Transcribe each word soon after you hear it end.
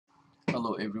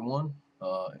Hello everyone.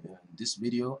 In this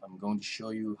video I'm going to show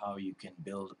you how you can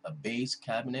build a base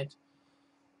cabinet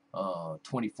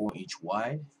 24-inch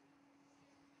wide.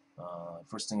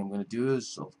 First thing I'm going to do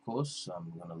is, of course, I'm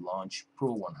going to launch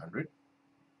Pro 100,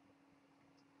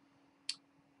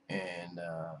 and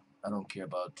I don't care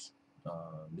about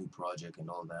new project and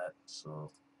all that,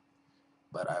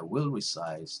 but I will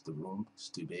resize the room. It's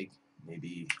too big,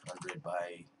 maybe 100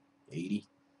 by 80.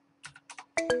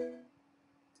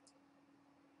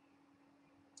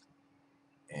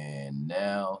 And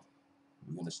now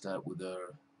we're going to start with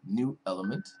our new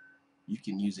element. You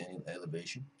can use any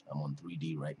elevation. I'm on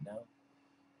 3D right now.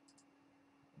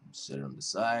 Set it on the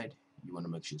side. You want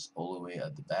to make sure it's all the way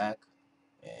at the back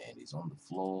and it's on the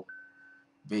floor.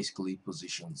 Basically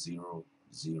position 0,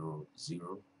 0,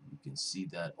 0. You can see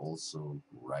that also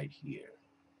right here.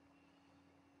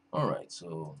 Alright,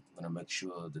 so I'm going to make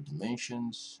sure the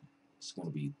dimensions is going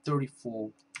to be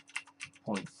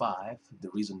 34.5. The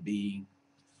reason being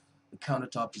the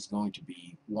countertop is going to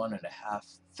be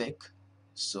 1.5 thick,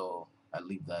 so I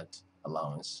leave that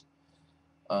allowance.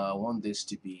 I want this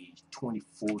to be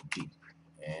 24 deep,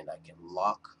 and I can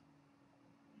lock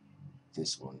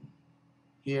this one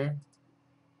here,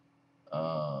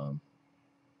 um,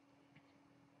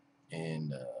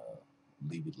 and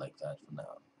leave it like that for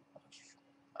now.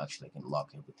 Actually, I can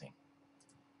lock everything.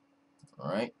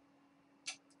 Alright,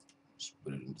 just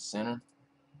put it in the center,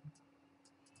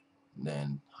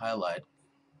 then highlight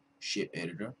shape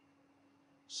editor,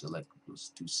 select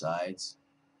those two sides.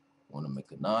 I want to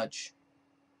make a notch.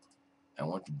 I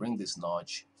want to bring this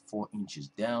notch 4 inches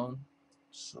down,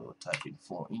 so type in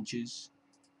 4 inches.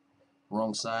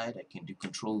 Wrong side, I can do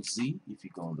Control Z if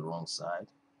you go on the wrong side.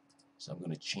 So I'm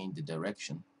going to change the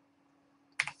direction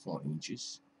 4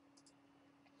 inches.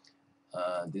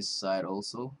 This side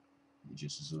also, let me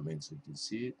just zoom in so you can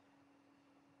see it,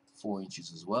 4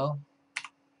 inches as well.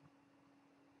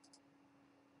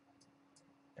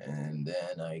 And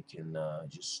then I can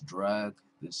just drag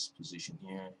this position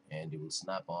here and it will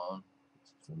snap on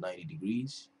for 90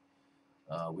 degrees.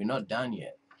 We're not done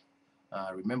yet.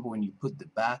 Remember, when you put the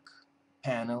back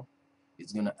panel,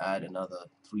 it's going to add another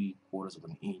 3/4 of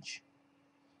an inch,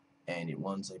 and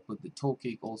once I put the toe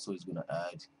cake also, it's going to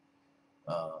add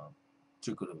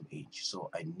 3/4 of an inch. So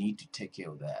I need to take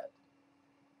care of that.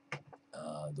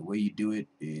 The way you do it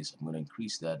is I'm going to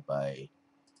increase that by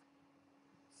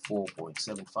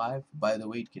 4.75. By the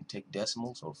way, it can take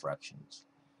decimals or fractions.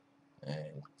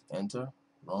 And enter.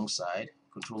 Wrong side.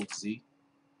 Control Z.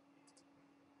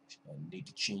 I need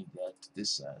to change that to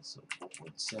this side, so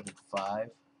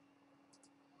 4.75.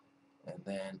 And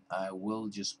then I will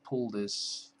just pull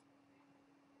this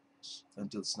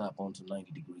until snap on to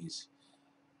 90 degrees.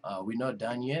 We're not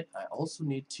done yet. I also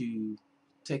need to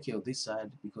take care of this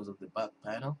side because of the back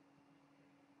panel.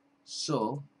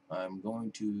 So I'm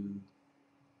going to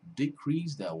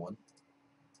decrease that one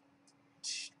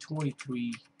to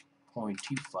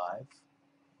 23.25,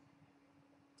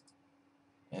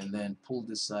 and then pull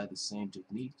this side the same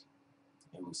technique.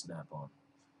 It will snap on.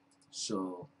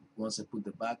 So once I put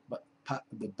the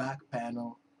back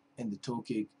panel and the toe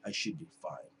cake, I should be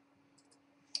fine.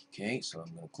 Okay, so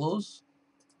I'm going to close,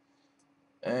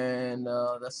 and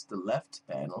that's the left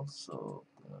panel. So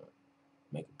I'm going to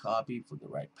make a copy for the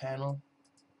right panel.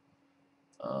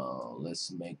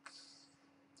 Let's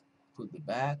put the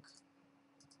back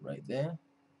right there.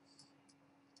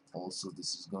 Also,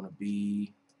 this is going to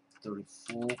be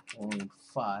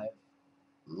 34.5.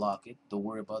 Lock it. Don't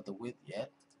worry about the width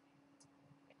yet.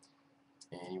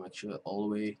 And you make sure all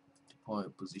the way to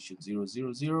point position 0,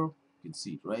 0, 0. You can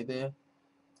see it right there.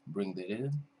 Bring that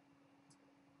in.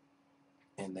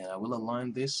 And then I will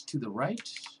align this to the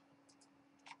right.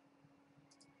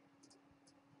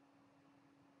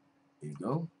 There you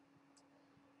go.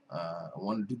 I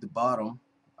want to do the bottom.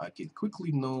 I can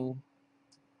quickly know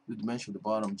the dimension of the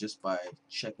bottom just by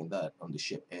checking that on the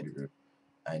shape editor.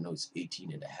 I know it's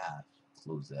 18.5.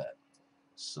 Close that.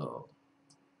 So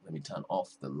let me turn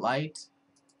off the light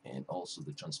and also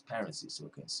the transparency so I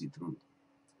can see through.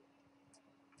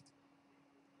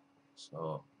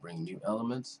 So bring new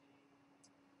elements.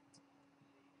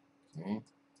 Okay.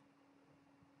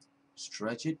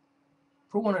 Stretch it.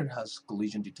 Pro 100 has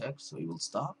collision detect, so it will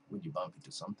stop when you bump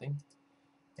into something.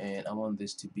 And I want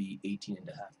this to be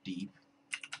 18.5 deep.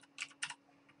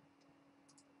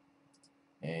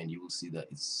 And you will see that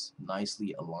it's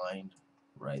nicely aligned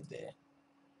right there.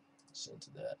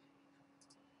 Center that.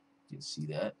 You can see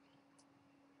that.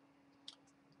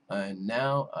 And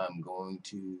now I'm going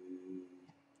to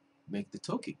make the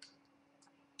toe kick.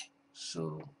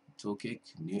 So toe kick,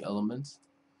 new element,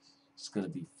 It's gonna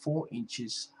be 4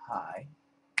 inches high.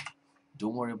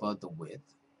 Don't worry about the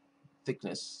width.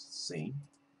 Thickness, same.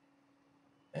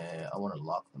 I want to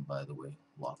lock them, by the way.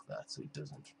 Lock that so it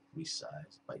doesn't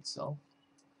resize by itself.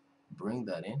 Bring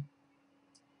that in.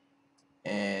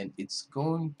 And it's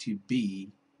going to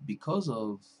be, because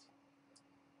of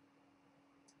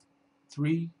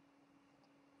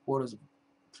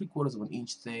 3/4 of an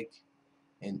inch thick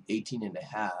and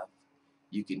 18.5,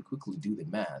 you can quickly do the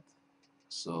math.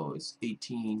 So it's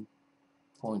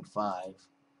 18.5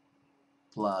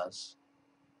 plus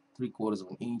 3/4 of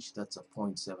an inch, that's a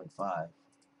 0.75.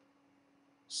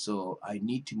 So I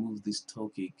need to move this toe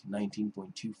kick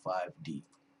 19.25 deep.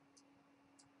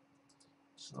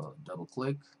 So double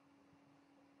click,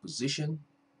 position,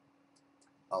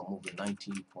 I'll move it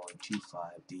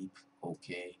 19.25 deep,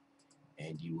 okay,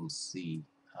 and you will see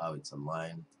how it's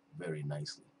aligned very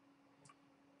nicely.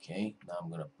 Okay, now I'm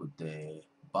gonna put the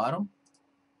bottom.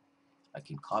 I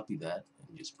can copy that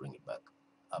and just bring it back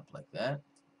up like that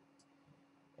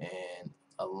and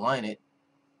align it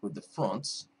with the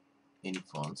fronts, any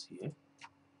fronts here,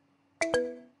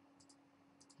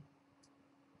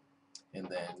 and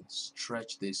then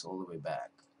stretch this all the way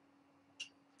back.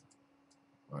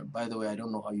 Alright, by the way, I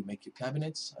don't know how you make your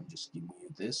cabinets. I'm just giving you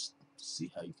this to see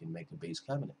how you can make a base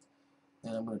cabinet.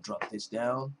 Then I'm going to drop this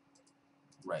down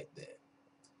right there.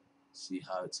 See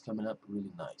how it's coming up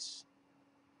really nice.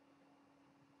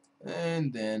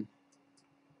 And then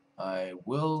I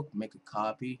will make a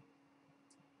copy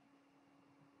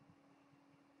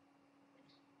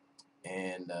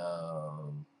and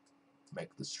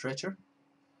make the stretcher.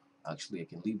 Actually, I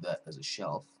can leave that as a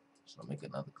shelf. So I'll make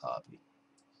another copy.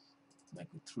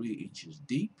 Make it 3 inches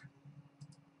deep.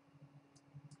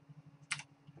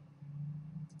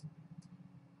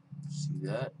 See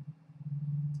that?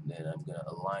 Then I'm going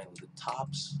to align with the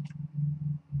tops.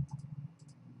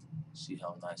 See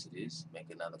how nice it is. Make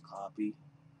another copy.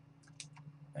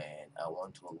 And I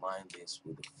want to align this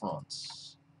with the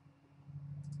fronts.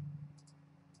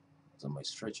 Those are my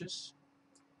stretches.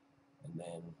 And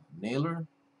then nailer,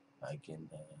 I can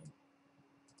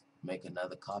make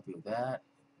another copy of that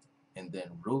and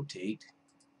then rotate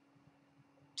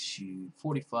to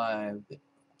 45.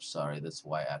 Sorry, that's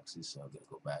y-axis, so I'm going to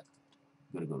go back.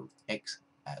 I'm going to go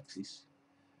x-axis.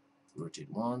 Rotate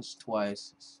once,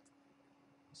 twice.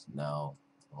 It's now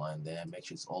align there. Make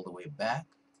sure it's all the way back.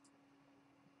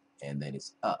 And then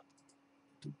it's up.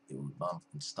 It will bump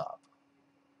and stop.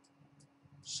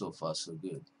 So far, so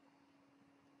good.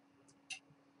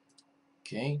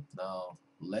 Okay, now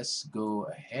let's go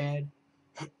ahead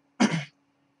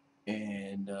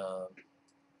and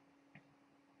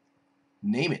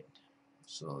name it.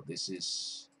 So this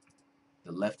is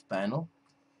the left panel.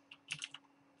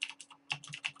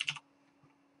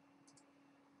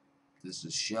 This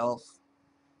is shelf.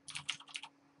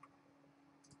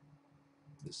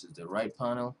 This is the right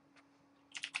panel.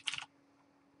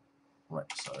 Right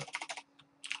panel.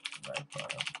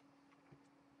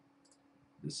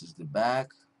 This is the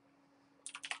back.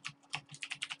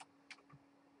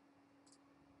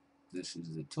 This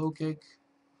is the toe kick.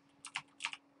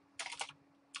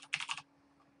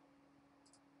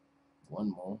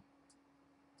 One more.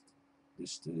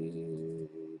 This is the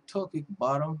toe kick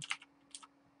bottom.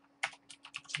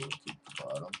 Toe kick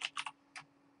bottom.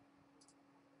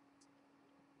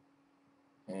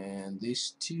 And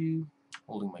these two,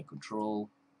 holding my control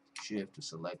shift to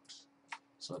select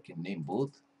so I can name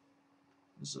both.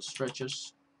 These are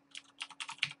stretchers.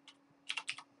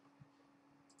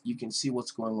 You can see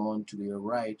what's going on to the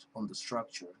right on the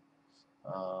structure.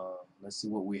 Let's see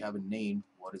what we haven't named.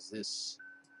 What is this?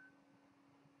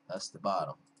 That's the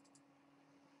bottom.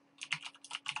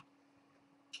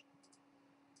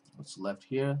 What's left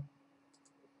here?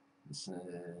 This is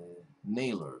a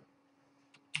nailer.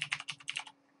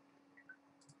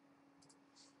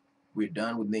 We're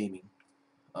done with naming.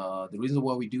 The reason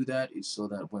why we do that is so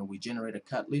that when we generate a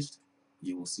cut list,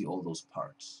 you will see all those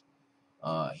parts.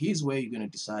 Here's where you're going to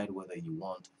decide whether you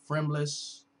want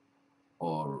frameless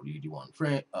or you want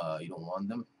frame. You don't want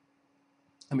them.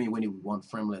 I mean, when you want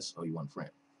frameless or you want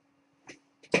frame.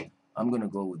 I'm going to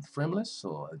go with frameless,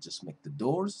 so I'll just make the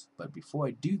doors. But before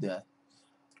I do that,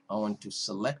 I want to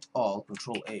select all,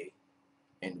 Control A,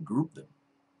 and group them.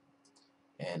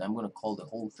 And I'm going to call the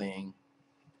whole thing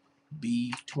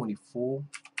B24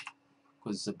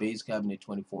 because it's a base cabinet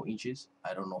 24 inches.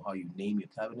 I don't know how you name your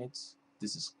cabinets.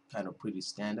 This is kind of pretty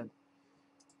standard.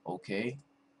 Okay.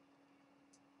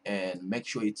 And make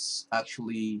sure it's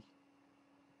actually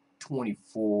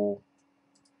 24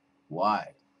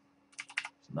 wide.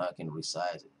 So now I can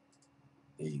resize it.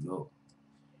 There you go.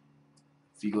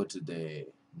 If you go to the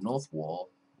north wall.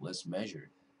 Let's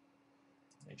measure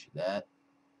that.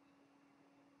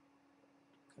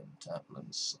 Let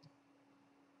me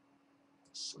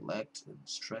select and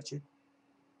stretch it.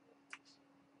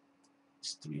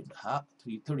 It's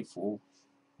 334.5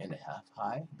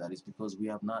 high. That is because we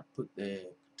have not put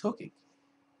the tokic.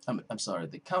 I'm sorry,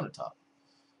 the countertop.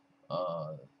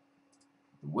 The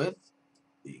width.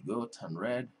 There you go. Turn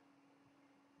red.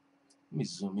 Let me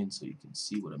zoom in so you can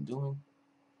see what I'm doing.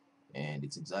 And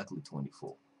it's exactly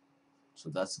 24. So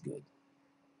that's good.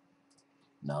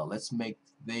 Now let's make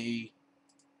the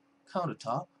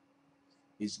countertop.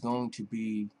 Is going to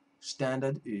be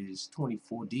standard is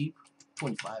 24 deep,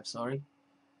 25, sorry.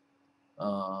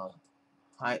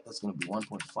 Height, that's going to be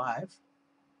 1.5,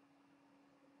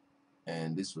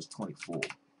 and this was 24.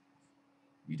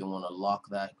 You don't want to lock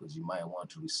that because you might want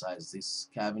to resize this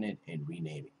cabinet and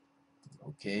rename it.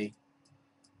 Okay,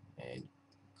 and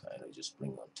kind of just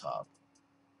bring it on top.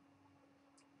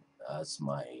 That's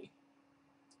my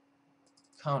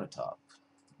countertop.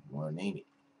 You want to name it.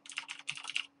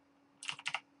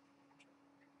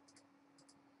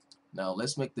 Now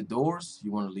let's make the doors.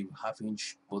 You want to leave 1/2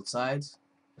 inch both sides.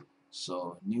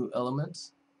 So new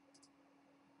element.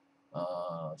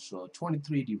 So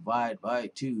 23 divided by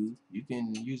 2. You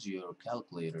can use your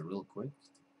calculator real quick.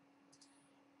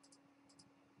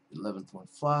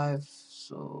 11.5.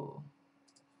 So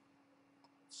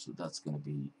that's going to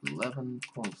be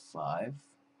 11.5.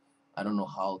 I don't know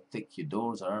how thick your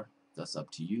doors are. That's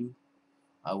up to you.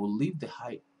 I will leave the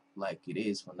height like it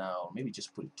is for now. Maybe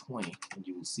just put it 20 and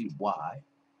you will see why.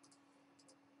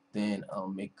 Then I'll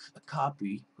make a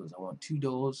copy because I want 2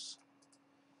 doors.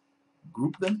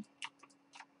 Group them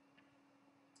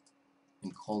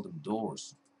and call them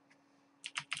doors.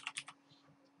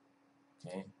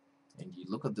 Okay, and you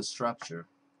look at the structure.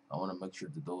 I want to make sure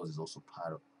the doors is also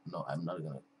part of. No, I'm not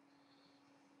gonna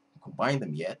combine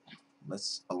them yet.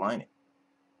 Let's align it.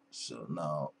 So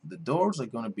now the doors are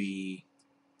gonna be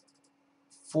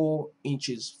 4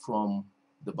 inches from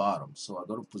the bottom. So I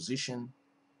go to position,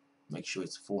 make sure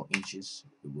it's 4 inches.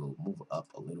 It will move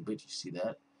up a little bit. You see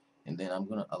that? And then I'm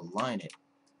gonna align it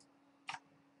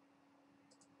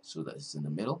so that it's in the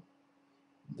middle.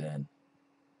 Then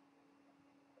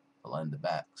align the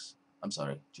backs. I'm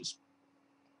sorry, just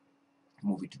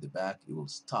move it to the back. It will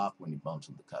stop when it bumps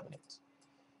on the cabinet.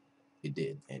 It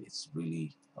did, and it's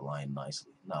really aligned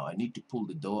nicely. Now I need to pull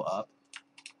the door up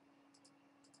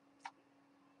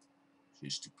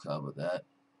just to cover that.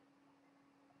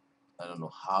 I don't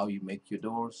know how you make your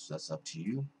doors. That's up to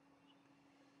you.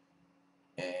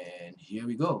 And here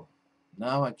we go.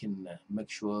 Now I can make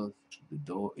sure the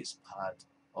door is part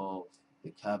of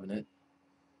the cabinet.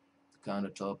 The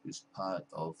countertop is part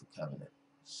of the cabinet.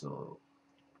 So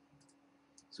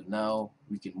now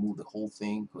we can move the whole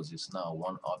thing because it's now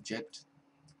one object.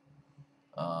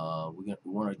 We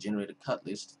want to generate a cut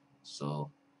list.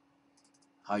 So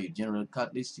how you generate a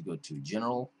cut list? You go to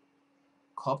General,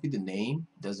 copy the name.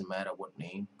 Doesn't matter what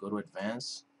name. Go to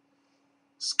Advanced,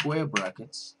 square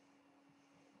brackets,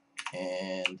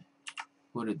 and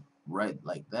put it right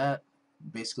like that.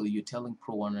 Basically, you're telling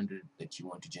Pro 100 that you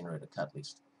want to generate a cut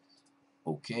list.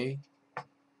 Okay.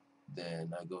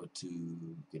 Then I go to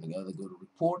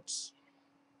reports,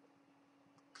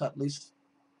 cut list,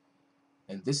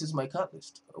 and this is my cut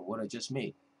list of what I just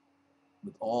made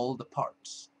with all the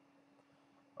parts.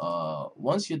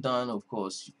 Once you're done, of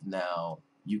course, now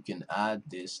you can add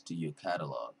this to your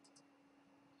catalog.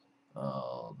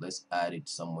 Let's add it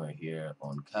somewhere here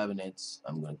on cabinets.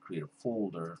 I'm going to create a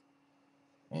folder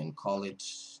and call it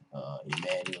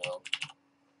Emmanuel.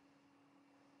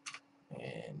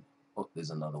 And oh,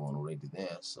 there's another one already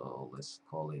there, so let's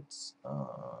call it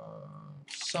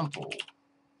sample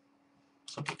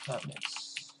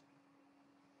cabinets.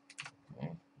 Okay,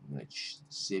 I'm gonna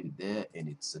save it there, and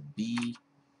it's a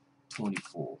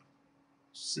B24.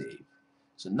 Save.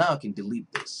 So now I can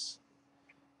delete this,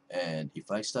 and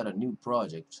if I start a new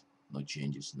project, no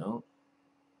changes, no.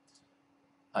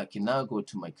 I can now go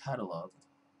to my catalog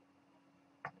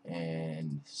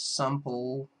and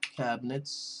sample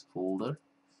cabinets folder,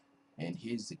 and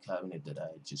here's the cabinet that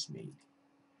I just made.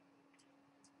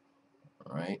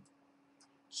 Alright,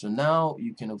 so now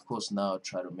you can of course now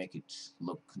try to make it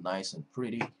look nice and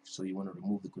pretty. So you want to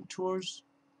remove the contours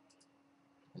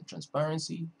and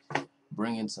transparency,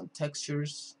 bring in some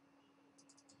textures,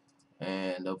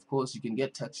 and of course you can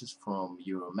get textures from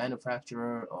your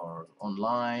manufacturer or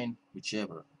online,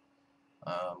 whichever.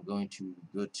 I'm going to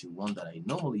go to one that I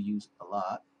normally use a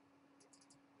lot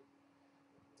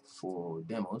for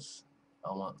demos.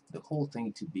 I want the whole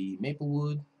thing to be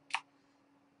Maplewood,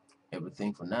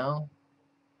 everything for now.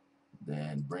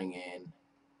 Then bring in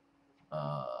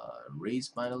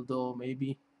raised panel door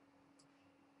maybe.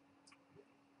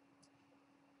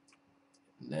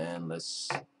 And then let's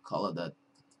color that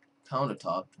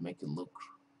countertop to make it look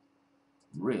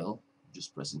real.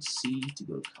 Just pressing C to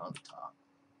go to countertop.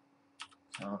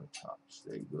 Countertops,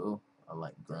 there you go. I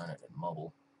like granite and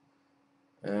marble.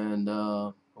 And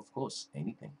of course,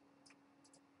 anything.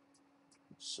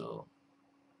 So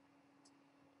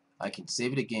I can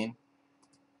save it again.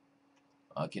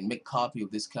 I can make copy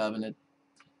of this cabinet,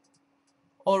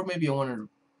 or maybe I want to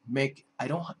make. I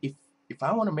don't. If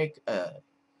I want to make a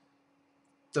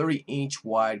 30-inch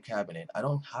wide cabinet, I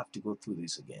don't have to go through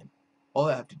this again. All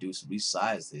I have to do is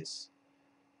resize this.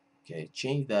 Okay,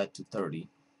 change that to 30,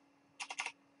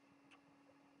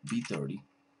 B30,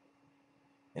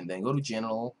 and then go to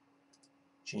General,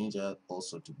 change that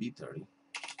also to B30,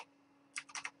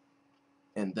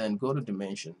 and then go to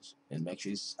Dimensions and make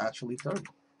sure it's actually 30.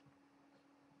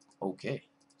 Okay,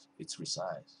 it's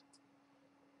resized.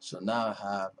 So now I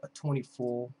have a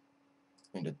 24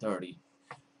 and a 30.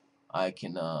 I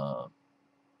can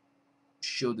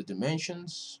show the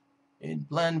dimensions in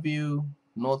plan view,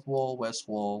 north wall, west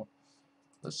wall.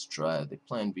 Let's try the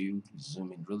plan view,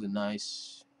 zoom in really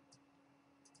nice,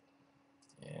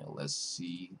 and let's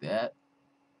see that.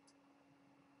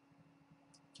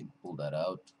 Can pull that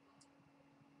out.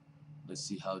 Let's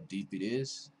see how deep it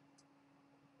is.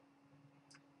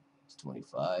 It's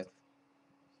 25.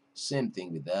 Same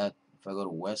thing with that. If I go to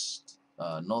west,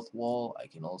 north wall, I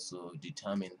can also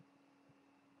determine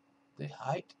the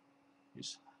height.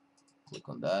 Just click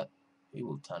on that. It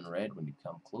will turn red when you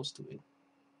come close to it.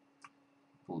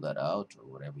 Pull that out or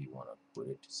whatever you want to put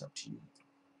it. It's up to you.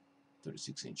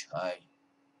 36-inch high.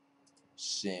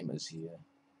 Same as here.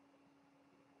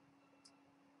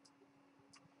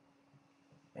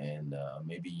 And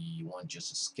maybe you want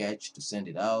just a sketch to send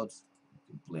it out. You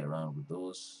can play around with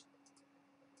those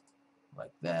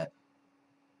like that.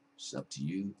 It's up to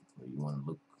you. Or you want to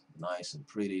look nice and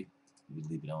pretty, you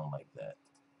leave it on like that.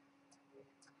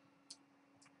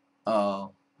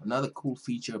 Another cool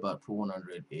feature about Pro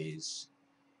 100 is,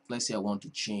 let's say I want to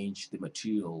change the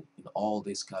material in all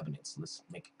these cabinets. Let's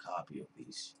make a copy of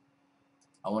these.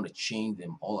 I want to change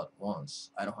them all at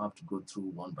once. I don't have to go through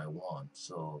one by one.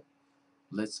 So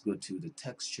let's go to the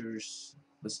textures.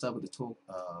 Let's start with the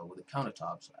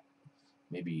countertops.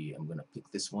 Maybe I'm gonna pick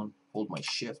this one. Hold my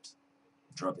shift,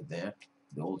 drop it there.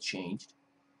 They're all changed.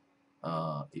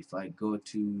 If I go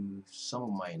to some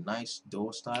of my nice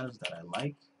door styles that I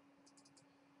like,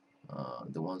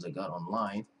 the ones I got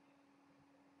online,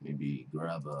 maybe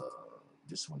grab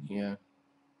this one here.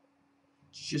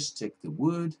 Just take the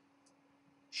wood,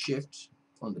 shift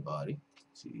on the body,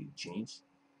 see it changed,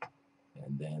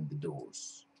 and then the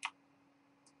doors,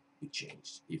 it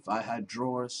changed. If I had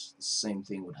drawers, the same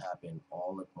thing would happen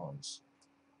all at once.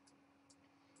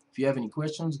 If you have any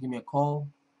questions, give me a call,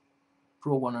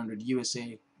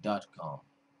 pro100usa.com.